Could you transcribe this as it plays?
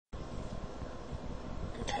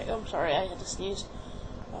I'm sorry, I had to sneeze.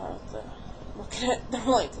 Looking at them,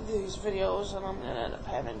 like these videos, and I'm gonna end up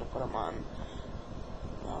having to put them on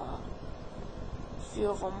a few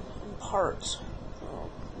of them in parts.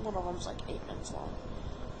 One of them's like 8 minutes long.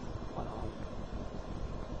 But,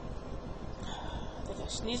 I think I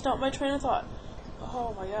sneezed out my train of thought.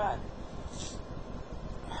 Oh my god.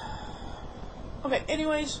 Okay,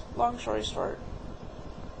 anyways, long story short,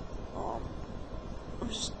 I'm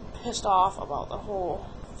just pissed off about the whole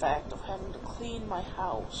fact of having to clean my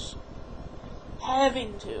house.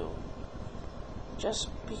 Having to. Just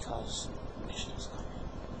because mission is coming.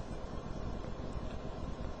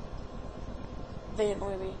 They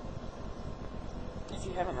annoy me. If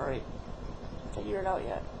you haven't already figured it out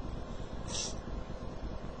yet.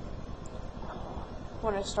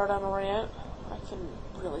 When I start on a rant, I can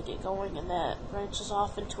really get going, and that branches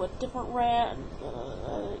off into a different rant, and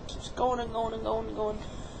it keeps going and going and going and going,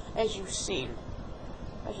 as you've seen.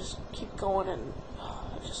 I just keep going, and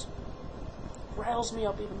it just rattles me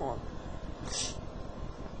up even more.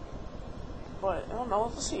 But, I don't know,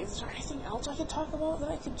 let's see, is there anything else I could talk about that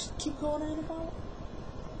I could just keep going on about?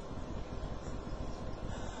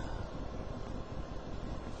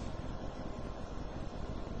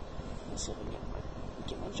 Let's see if I can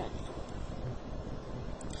get my Johnny to come over.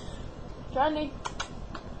 Johnny,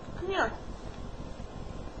 come here.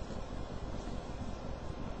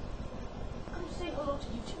 Come say hello to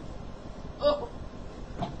YouTube. Oh,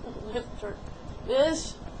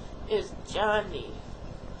 this is Johnny.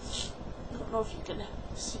 I don't know if you can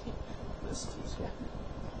see this piece here.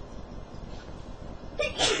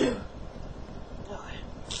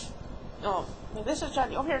 Oh, this is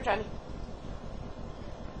Johnny. Over here, Johnny.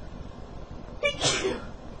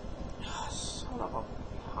 Son of a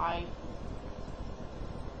hi.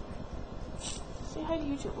 Say hi to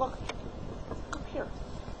YouTube. Look up here.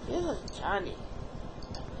 This is Johnny.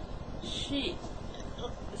 She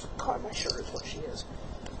is caught my shirt is what she is.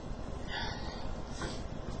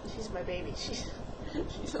 She's my baby. She's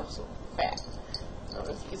also fat. I don't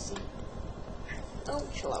know if you can see. Oh,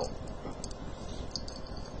 chill out.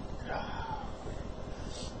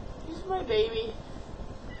 She's my baby.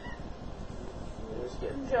 I'm just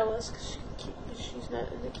getting jealous because she's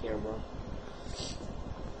not in the camera.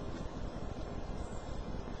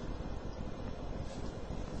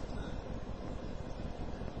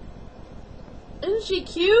 Isn't she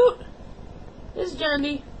cute? This is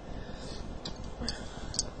Johnny.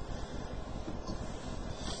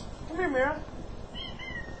 Come here, Mira.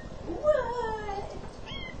 What?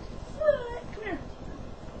 Come here.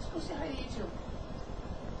 Let's go say hi to you too.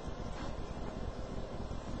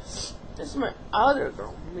 This is my other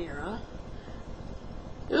girl, Mira.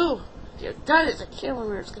 Ooh, dear God, it's a killer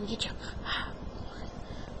mirror. It's gonna get you.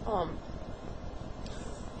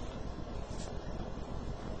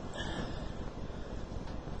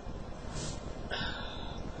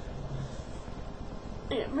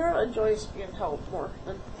 Yeah, Mira enjoys being held more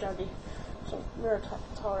than Johnny, so Mira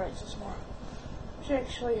tolerates this more. She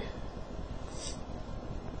actually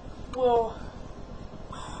will.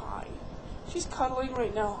 Hi. She's cuddling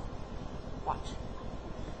right now. Watch.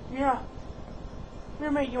 Mira.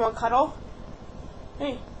 Mira, you want to cuddle?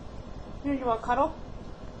 Hey. Mira, you want to cuddle?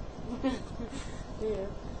 Yeah.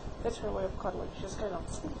 That's her way of cuddling. She just kind of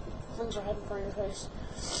flings her head in front of your face.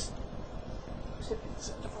 It's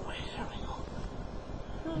a different way. There we go.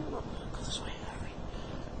 No, go this way.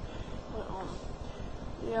 But,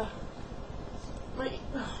 yeah. Wait.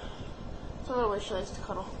 It's another way she likes to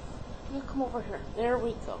cuddle. Yeah, come over here. There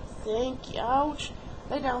we go. Thank you. Ouch.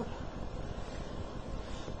 Lay down.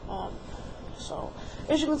 So,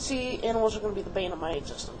 as you can see, animals are going to be the bane of my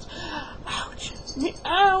existence. Ouch.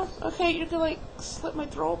 Ow. Okay, you're going to, like, slit my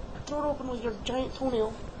throat open with your giant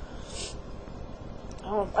toenail.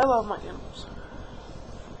 I love my animals.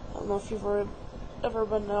 I don't know if you've ever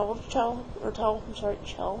been able to tell.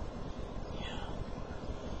 Yeah.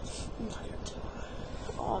 I'm tired too.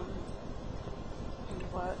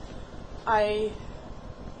 But oh,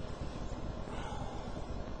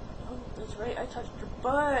 that's right, I touched your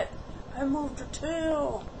butt. I moved her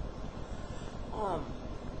tail. I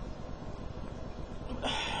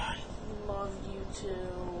love you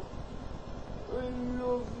too. I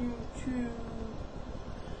love you too.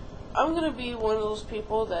 I'm gonna be one of those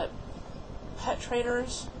people that pet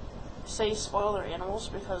trainers say spoil their animals,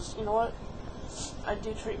 because you know what? I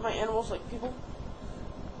do treat my animals like people.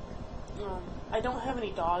 I don't have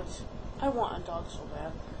any dogs. I want a dog so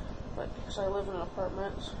bad, but because I live in an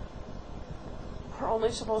apartment, we're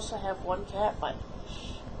only supposed to have one cat, but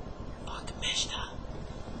fuck Mishta.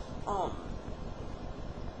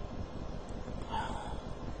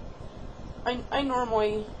 I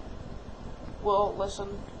normally will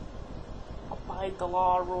listen, abide the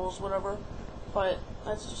law, rules, whatever, but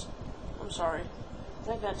that's just, I'm sorry.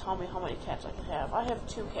 They're not gonna tell me how many cats I can have. I have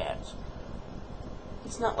 2 cats.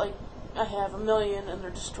 It's not like I have 1,000,000 and they're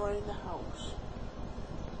destroying the house.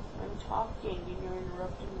 I'm talking and you're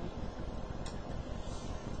interrupting me.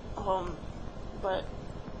 But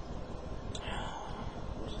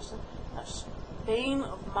just a bane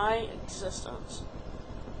of my existence.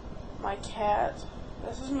 My cat,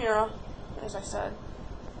 this is Mira, as I said.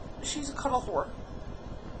 She's a cuddle whore.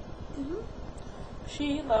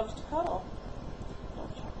 She loves to cuddle.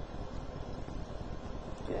 Don't you?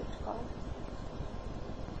 Do you like to cuddle?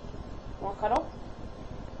 Want to cuddle?